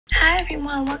Hi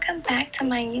everyone, welcome back to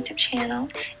my YouTube channel.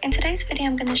 In today's video,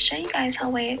 I'm going to show you guys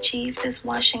how I achieve this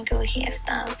wash and go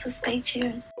hairstyle, so stay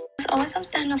tuned. As always, I'm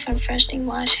starting off with freshly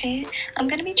washed hair. I'm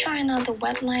going to be trying out the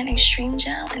Wetline Extreme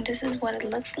Gel, and this is what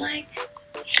it looks like.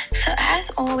 So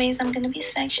as always, I'm going to be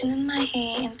sectioning my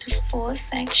hair into 4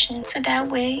 sections, so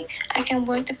that way I can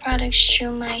work the products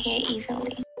through my hair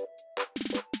evenly.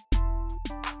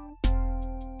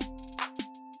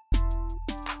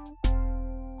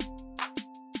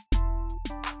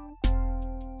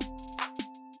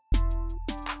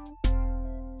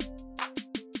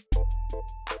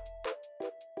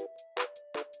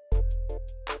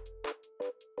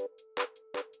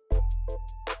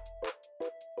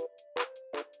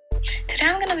 Today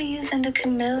I'm going to be using the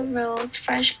Camille Rose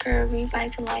Fresh Girl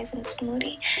Revitalizing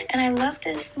Smoothie, and I love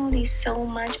this smoothie so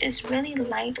much. It's really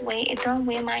lightweight. It don't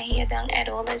weigh my hair down at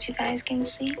all, as you guys can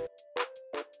see.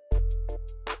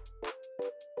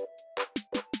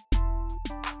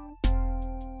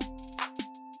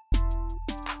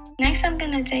 Next, I'm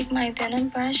going to take my denim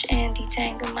brush and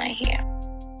detangle my hair.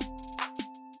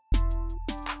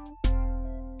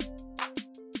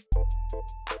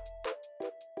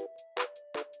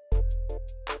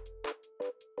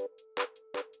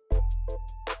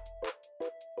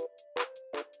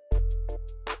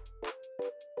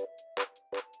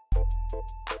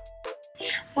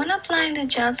 When applying the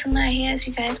gel to my hair, as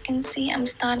you guys can see, I'm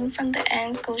starting from the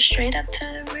ends, go straight up to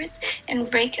the roots,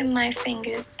 and raking my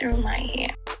fingers through my hair.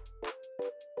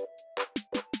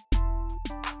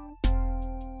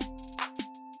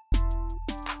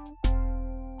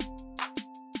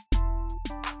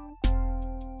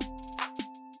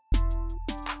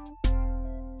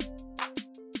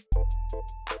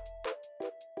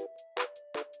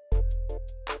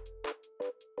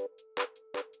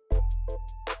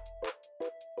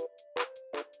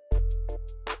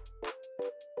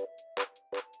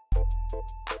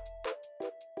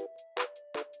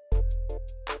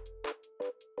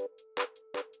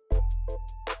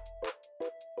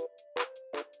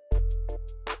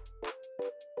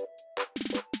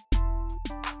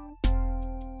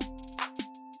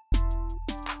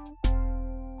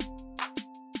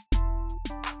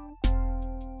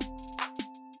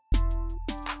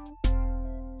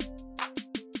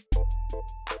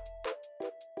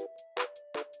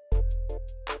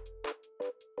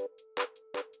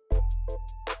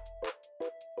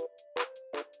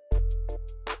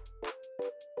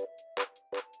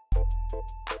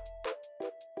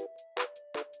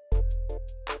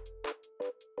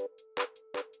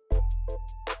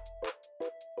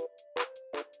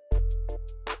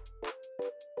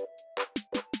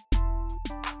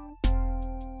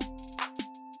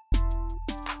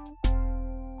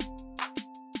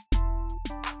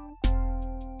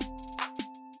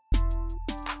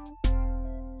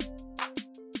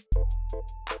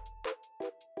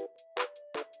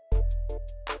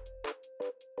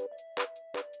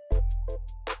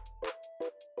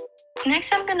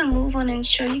 Next, I'm going to move on and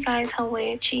show you guys how I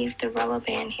achieve the rubber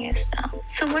band hairstyle.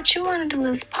 So what you want to do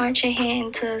is part your hair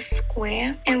into a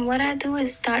square. And what I do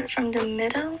is start from the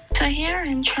middle. So here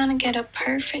I'm trying to get a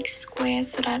perfect square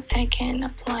so that I can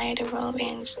apply the rubber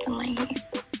bands to my hair.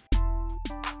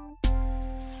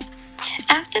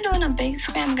 After doing a big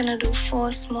square, I'm going to do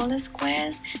 4 smaller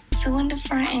squares, 2 in the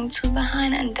front and 2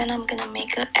 behind, and then I'm going to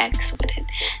make an X with it.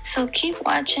 So keep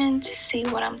watching to see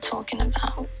what I'm talking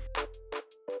about.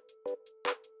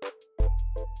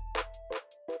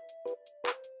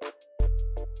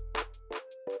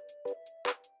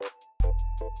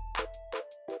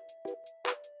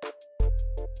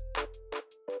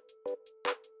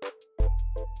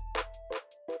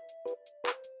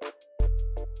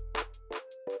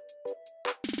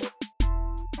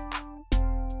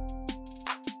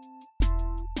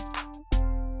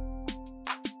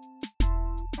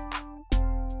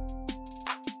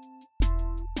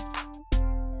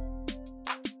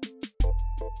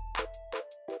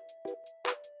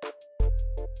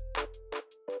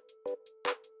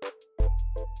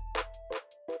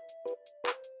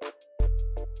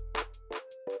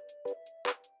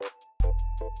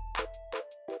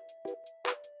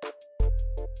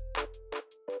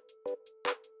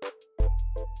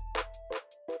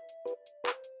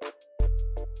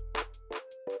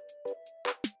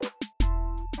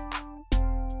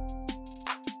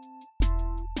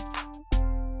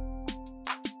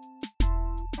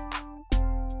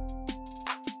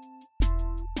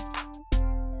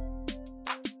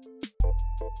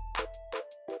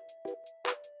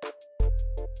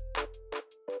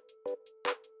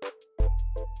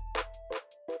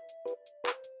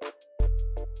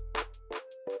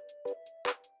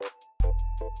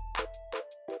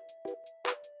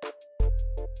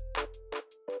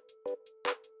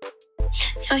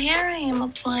 So here I am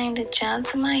applying the gel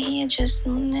to my hair, just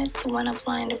smoothing it so when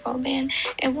applying the rubber band,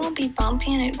 it won't be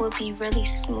bumpy and it will be really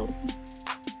smooth.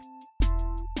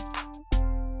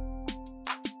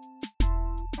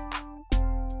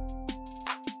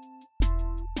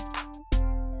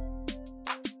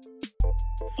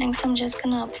 Next, I'm just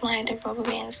gonna apply the rubber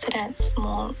bands to that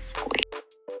small square.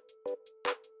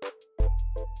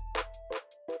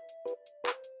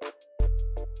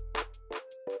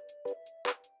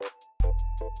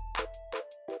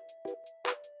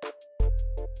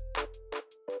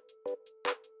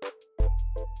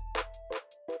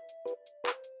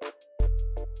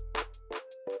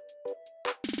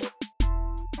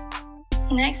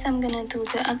 Next, I'm gonna do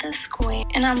the other square,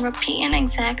 and I'm repeating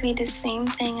exactly the same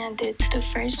thing I did to the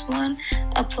first one.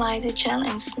 Apply the gel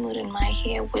and smoothen my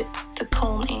hair with the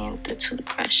comb and the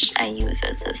toothbrush I use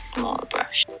as a small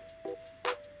brush.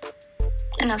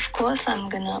 And of course, I'm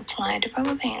gonna apply the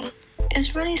rubber band.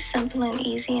 It's really simple and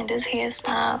easy, and this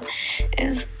hairstyle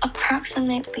is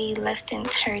approximately less than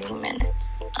 30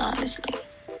 minutes, honestly.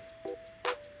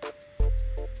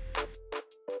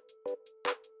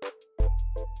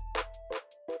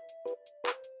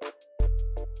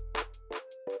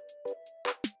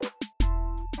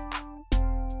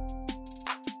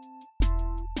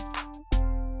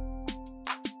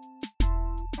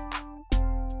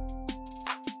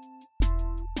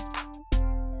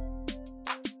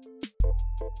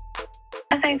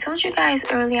 As I told you guys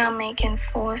earlier, I'm making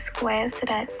 4 squares to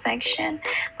that section,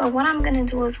 but what I'm going to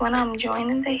do is when I'm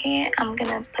joining the hair, I'm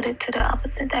going to put it to the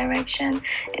opposite direction,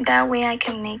 and that way I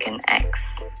can make an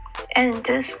X. And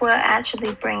this what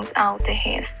actually brings out the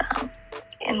hairstyle,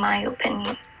 in my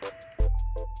opinion.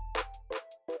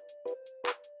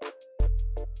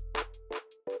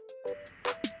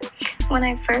 When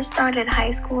I first started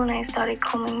high school and I started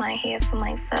combing my hair for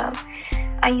myself,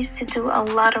 I used to do a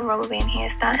lot of rubber band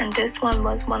hairstyle, and this one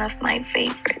was one of my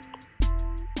favorites.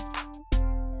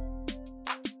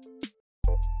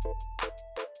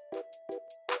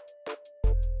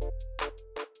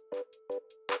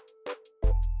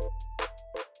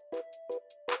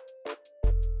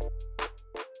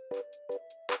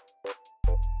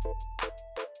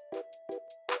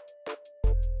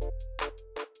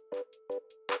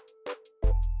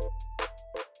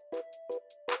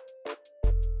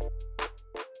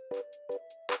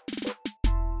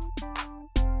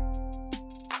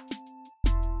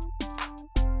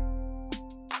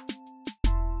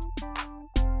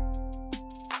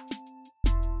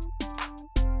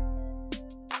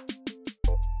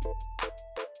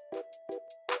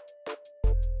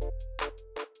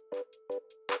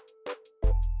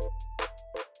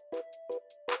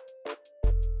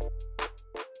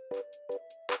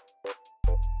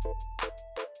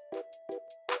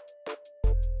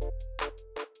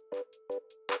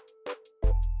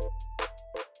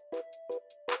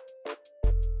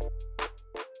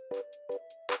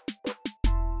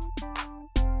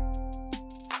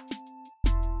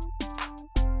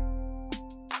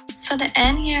 For the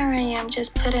end here, I am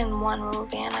just putting 1 rubber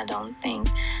band. I don't think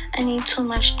I need too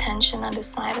much tension on the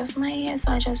side of my hair,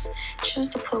 so I just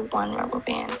choose to put 1 rubber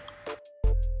band.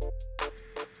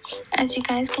 As you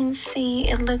guys can see,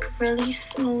 it looked really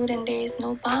smooth and there is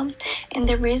no bumps, and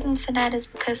the reason for that is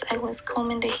because I was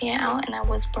combing the hair out and I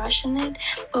was brushing it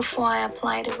before I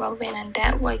applied the rubber band, and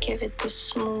that would give it the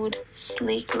smooth,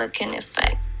 sleek looking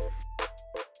effect.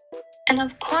 And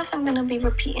of course, I'm going to be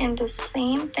repeating the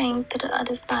same thing to the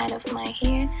other side of my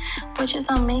hair, which is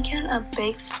I'm making a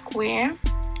big square.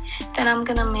 Then I'm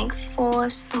going to make 4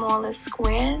 smaller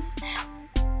squares.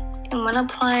 And when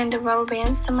applying the rubber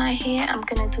bands to my hair, I'm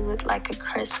going to do it like a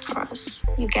crisscross.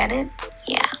 You get it?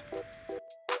 Yeah.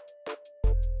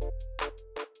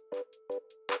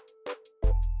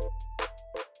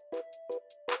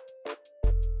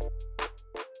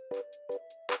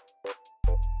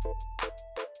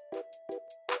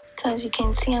 So as you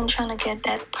can see, I'm trying to get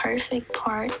that perfect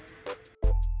part.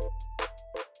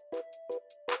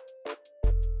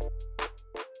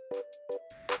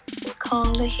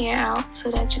 Comb the hair out so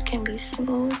that you can be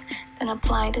smooth. Then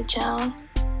apply the gel.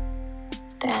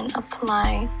 Then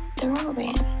apply the rubber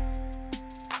band.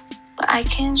 But I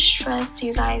can't stress to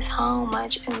you guys how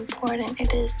much important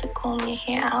it is to comb your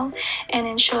hair out and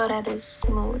ensure that it's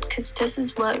smooth, because this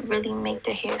is what really makes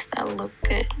the hairstyle look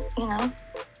good, you know?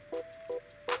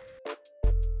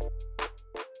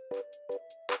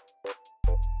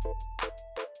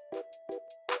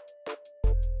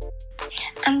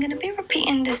 I'm going to be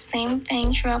repeating the same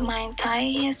thing throughout my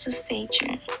entire hair, so stay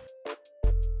tuned.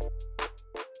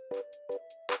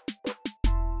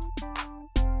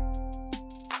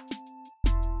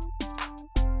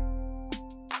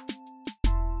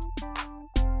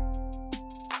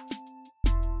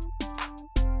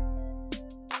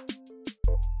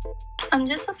 I'm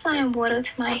just applying water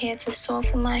to my hair to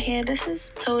soften my hair. This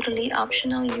is totally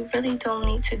optional. You really don't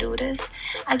need to do this.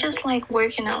 I just like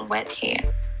working on wet hair.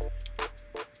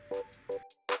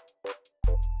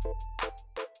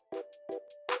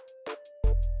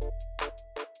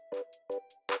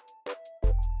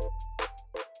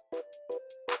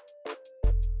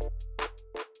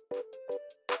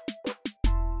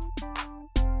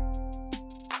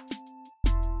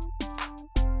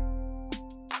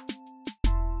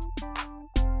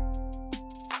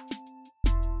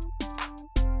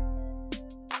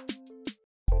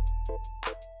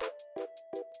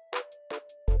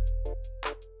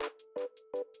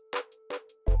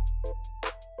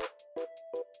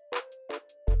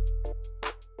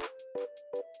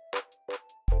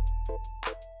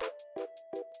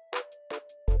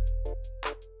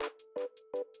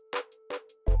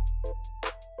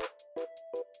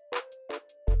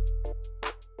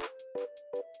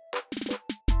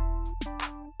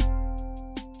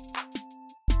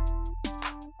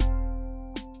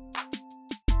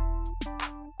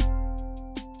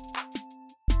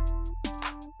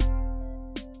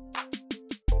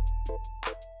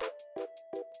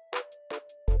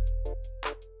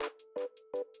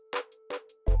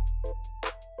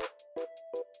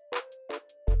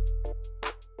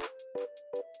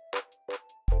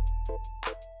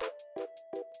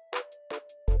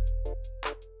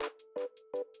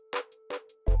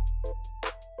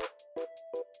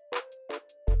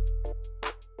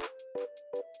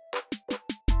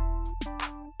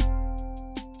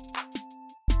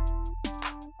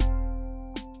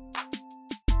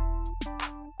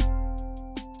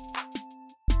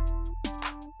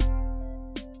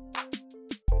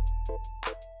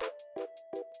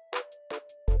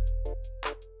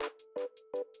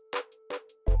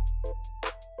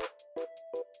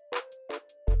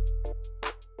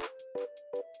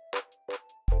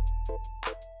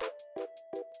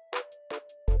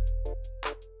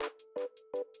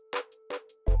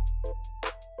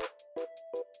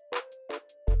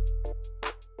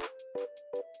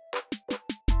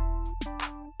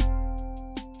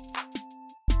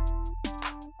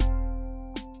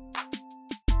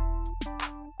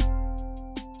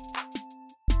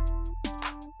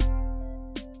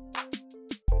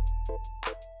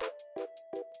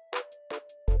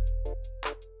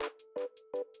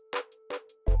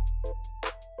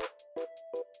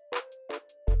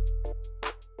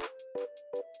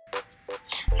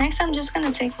 Next, I'm just going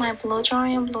to take my blow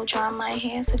dryer and blow dry my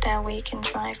hair so that way it can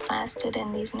dry faster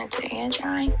than leaving it to air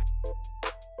dry.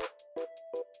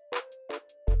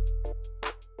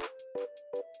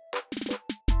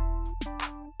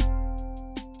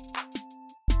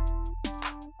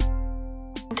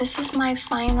 This is my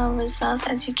final results.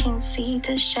 As you can see,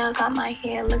 this gel got my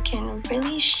hair looking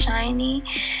really shiny.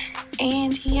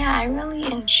 And yeah, I really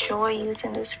enjoy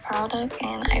using this product,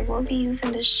 and I will be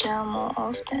using this gel more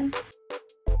often.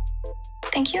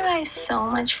 Thank you guys so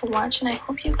much for watching. I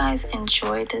hope you guys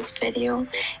enjoyed this video,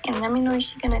 and let me know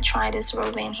if you're gonna try this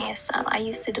rubber band hairstyle I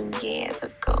used to do years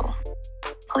ago.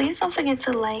 Please don't forget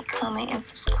to like, comment, and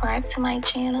subscribe to my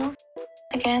channel.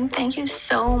 Again, thank you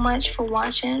so much for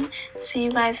watching. See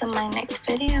you guys in my next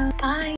video. Bye.